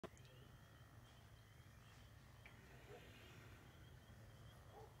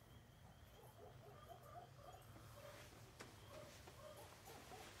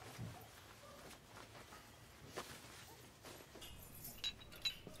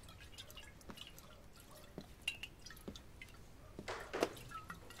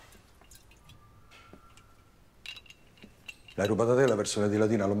L'hai rubata te la versione di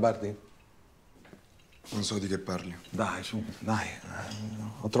Latina Lombardi? Non so di che parli. Dai, su, dai.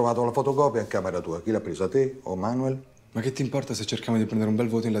 Ho trovato la fotocopia in camera tua. Chi l'ha presa, te o Manuel? Ma che ti importa se cerchiamo di prendere un bel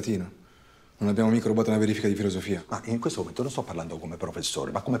voto in latino? Non abbiamo mica rubato una verifica di filosofia. Ma in questo momento non sto parlando come professore,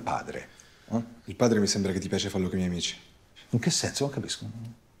 ma come padre. Il padre mi sembra che ti piace farlo con i miei amici. In che senso? Non capisco.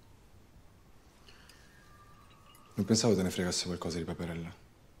 Non pensavo te ne fregasse qualcosa di Paperella.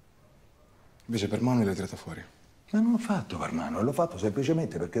 Invece per Manuel l'hai tirata fuori. Ma non l'ho fatto per Manuel, l'ho fatto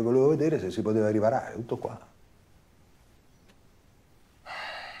semplicemente perché volevo vedere se si poteva riparare, tutto qua.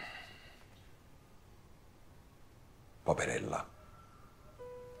 Paperella.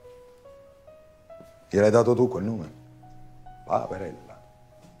 Gliel'hai dato tu quel nome? Paperella.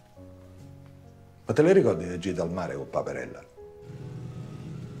 Ma te le ricordi di Gita al mare con Paperella?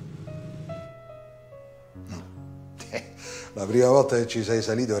 No. La prima volta che ci sei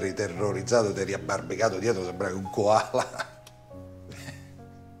salito eri terrorizzato, ti eri abbarbicato dietro, sembravi un koala.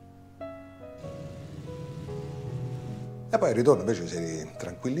 E poi al ritorno invece sei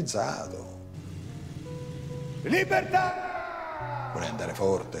tranquillizzato. Libertà! Volevi andare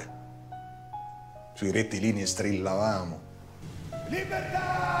forte. Sui rettilini strillavamo.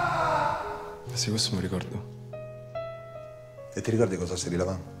 Libertà! Sì, questo me lo ricordo. E ti ricordi cosa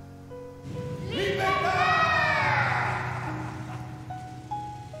strillavamo? Libertà!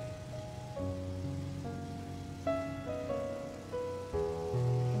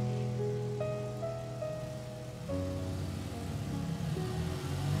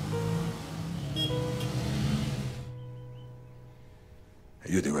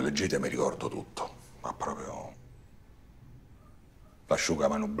 Io di quelle gite mi ricordo tutto, ma proprio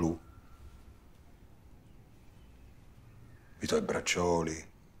l'asciugamano blu, i tuoi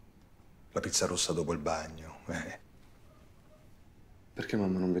braccioli, la pizza rossa dopo il bagno. Perché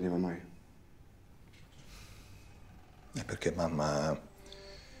mamma non veniva mai? È perché mamma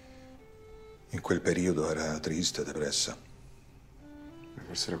in quel periodo era triste, depressa.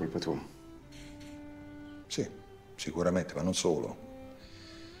 Forse era colpa tua. Sì, sicuramente, ma non solo.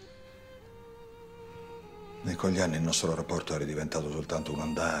 E con gli anni il nostro rapporto era diventato soltanto un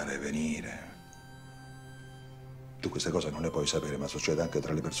andare, venire. Tu queste cose non le puoi sapere, ma succede anche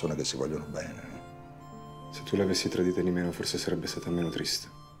tra le persone che si vogliono bene. Se tu l'avessi tradita di meno, forse sarebbe stata meno triste.